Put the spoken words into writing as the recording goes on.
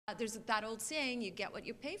There's that old saying, you get what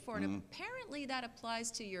you pay for, and apparently that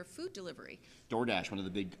applies to your food delivery. DoorDash, one of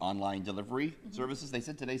the big online delivery services, they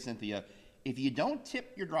said today, Cynthia, if you don't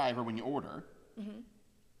tip your driver when you order,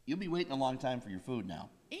 you'll be waiting a long time for your food now.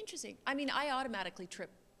 Interesting. I mean, I automatically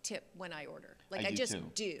tip when I order. Like, I do just too.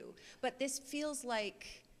 do. But this feels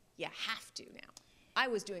like you have to now. I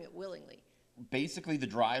was doing it willingly. Basically, the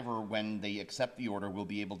driver, when they accept the order, will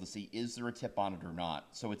be able to see, is there a tip on it or not?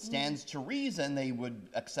 So it stands to reason they would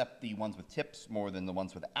accept the ones with tips more than the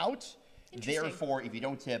ones without. Therefore, if you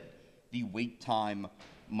don't tip, the wait time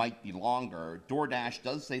might be longer. DoorDash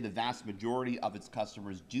does say the vast majority of its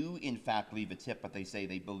customers do, in fact, leave a tip, but they say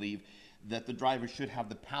they believe that the driver should have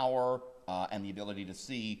the power and the ability to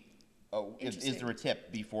see, is there a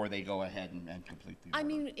tip before they go ahead and complete the order. I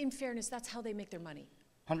mean, in fairness, that's how they make their money.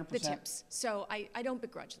 100%. The tips. So I don't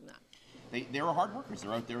begrudge them that. They're hard workers.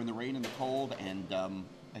 They're out there in the rain and the cold, and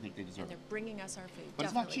I think they deserve it. They're bringing us our food. But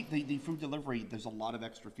definitely. It's not cheap. The food delivery, there's a lot of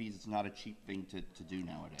extra fees. It's not a cheap thing to do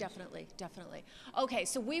nowadays. Definitely, definitely. Okay,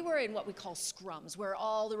 so we were in what we call scrums, where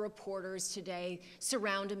all the reporters today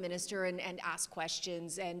surround a minister and ask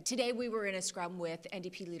questions. And today we were in a scrum with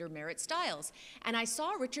NDP leader Merritt Stiles. And I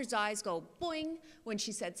saw Richard's eyes go boing when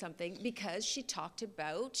she said something, because she talked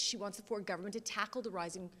about she wants the Ford government to tackle the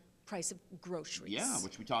rising price of groceries. Yeah,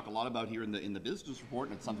 which we talk a lot about here in the business report,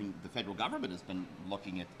 and it's something the federal government has been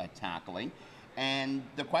looking at tackling. And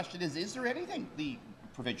the question is there anything the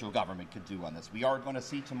provincial government could do on this? We are going to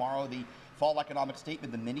see tomorrow the fall economic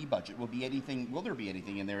statement, the mini budget. Will there be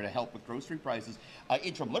anything in there to help with grocery prices?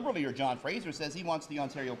 Interim Liberal leader John Fraser says he wants the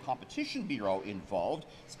Ontario Competition Bureau involved,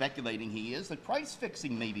 speculating he is that price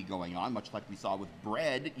fixing may be going on, much like we saw with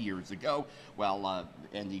bread years ago. Well,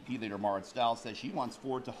 NDP leader Merritt Stiles says she wants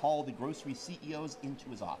Ford to haul the grocery CEOs into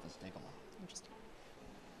his office. Take a look. Interesting.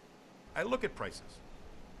 I look at prices.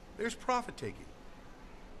 There's profit taking.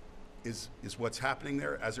 Is what's happening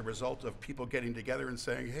there as a result of people getting together and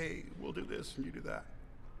saying, hey, we'll do this and you do that.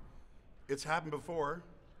 It's happened before.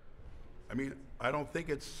 I mean, I don't think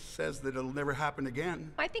it says that it'll never happen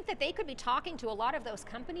again. I think that they could be talking to a lot of those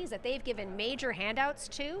companies that they've given major handouts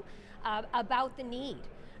to about the need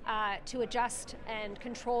to adjust and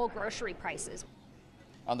control grocery prices.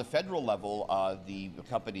 On the federal level, the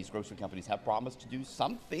grocery companies have promised to do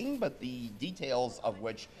something, but the details of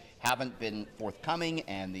which haven't been forthcoming,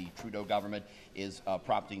 and the Trudeau government is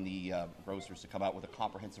prompting the grocers to come out with a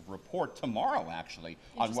comprehensive report tomorrow, actually,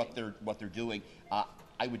 on what they're doing.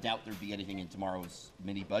 I would doubt there'd be anything in tomorrow's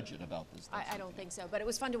mini budget about this. I don't think so, but it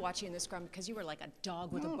was fun to watch you in the scrum because you were like a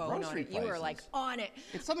dog with a bone on grocery it. You were like on it.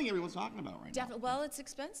 It's something everyone's talking about right now. Well, it's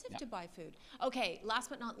expensive to buy food. Okay,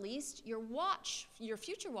 last but not least, your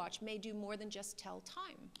future watch may do more than just tell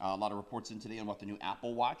time. A lot of reports in today on what the new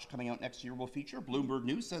Apple Watch coming out next year will feature. Bloomberg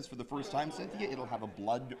News says for the first time, Cynthia, it'll have a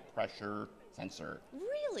blood pressure sensor.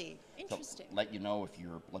 Really? Interesting. To let you know if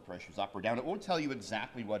your blood pressure is up or down. It won't tell you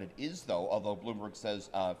exactly what it is, though, although Bloomberg says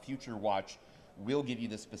future watch will give you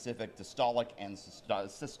the specific diastolic and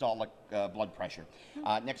systolic blood pressure.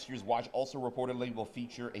 Next year's watch also reportedly will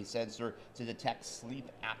feature a sensor to detect sleep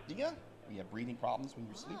apnea. You have breathing problems when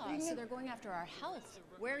you're sleeping. So they're going after our health.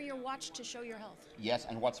 Wear your watch to show your health. Yes,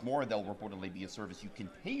 and what's more, there'll reportedly be a service you can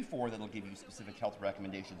pay for that'll give you specific health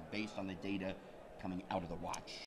recommendations based on the data coming out of the watch.